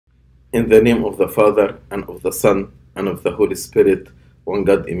In the name of the Father, and of the Son, and of the Holy Spirit, one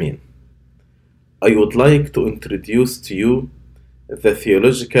God, Amen. I would like to introduce to you the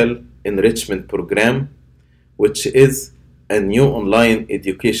Theological Enrichment Program, which is a new online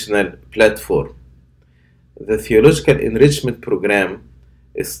educational platform. The Theological Enrichment Program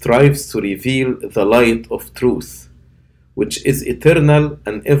strives to reveal the light of truth, which is eternal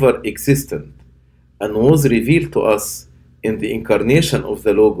and ever existent, and was revealed to us in the incarnation of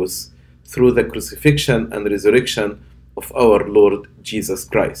the Logos through the crucifixion and resurrection of our Lord Jesus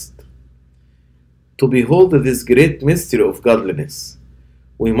Christ. To behold this great mystery of godliness,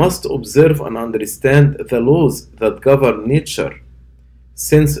 we must observe and understand the laws that govern nature,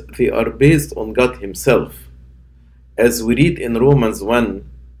 since they are based on God Himself. As we read in Romans 1,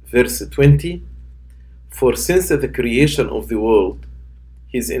 verse 20, "For since the creation of the world,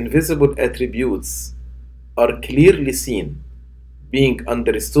 His invisible attributes are clearly seen, being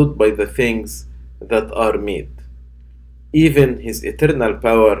understood by the things that are made, even His eternal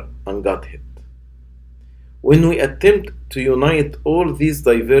power and Godhead." When we attempt to unite all these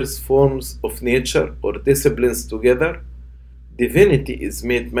diverse forms of nature or disciplines together, divinity is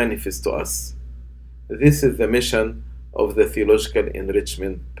made manifest to us. This is the mission of the Theological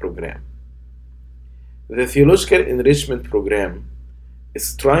Enrichment Program. The Theological Enrichment Program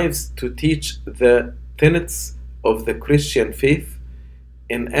strives to teach the tenets of the Christian faith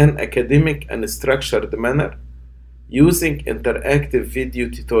in an academic and structured manner using interactive video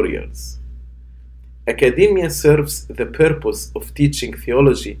tutorials. Academia serves the purpose of teaching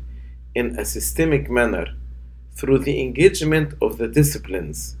theology in a systemic manner through the engagement of the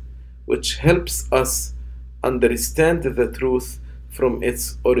disciplines, which helps us understand the truth from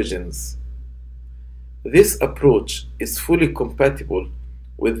its origins. This approach is fully compatible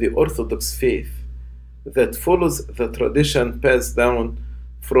with the Orthodox faith that follows the tradition passed down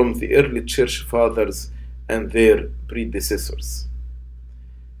from the early church fathers and their predecessors.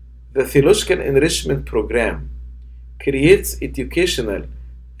 The Theological Enrichment Program creates educational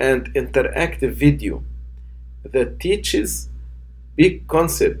and interactive video that teaches big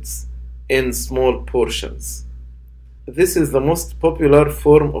concepts in small portions. This is the most popular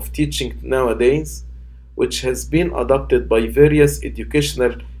form of teaching nowadays, which has been adopted by various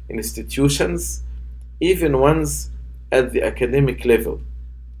educational institutions, even ones at the academic level.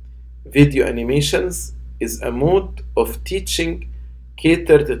 Video animations is a mode of teaching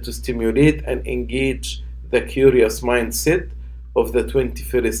catered to stimulate and engage the curious mindset of the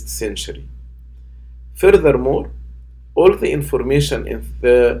 21st century. Furthermore, all the information in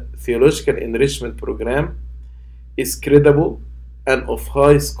the Theological Enrichment Program is credible and of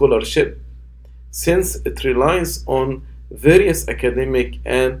high scholarship, since it relies on various academic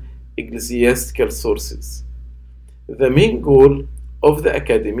and ecclesiastical sources. The main goal of the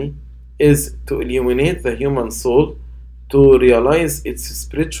Academy is to illuminate the human soul to realize its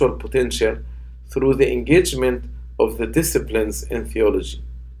spiritual potential through the engagement of the disciplines in theology.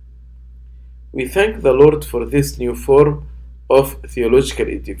 We thank the Lord for this new form of theological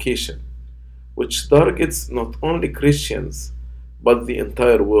education, which targets not only Christians but the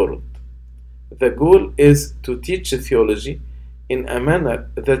entire world. The goal is to teach theology in a manner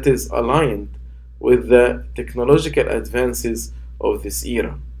that is aligned with the technological advances of this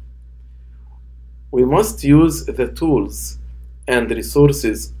era. We must use the tools and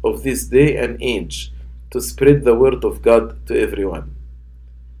resources of this day and age to spread the word of God to everyone.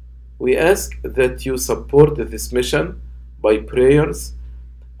 We ask that you support this mission by prayers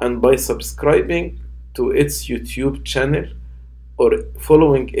and by subscribing to its YouTube channel or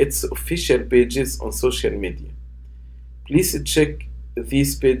following its official pages on social media. Please check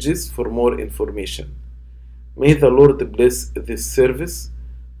these pages for more information. May the Lord bless this service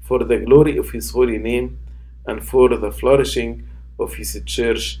for the glory of His holy name and for the flourishing of His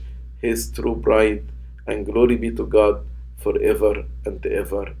church, His true bride, and glory be to God forever and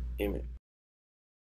ever. Amen.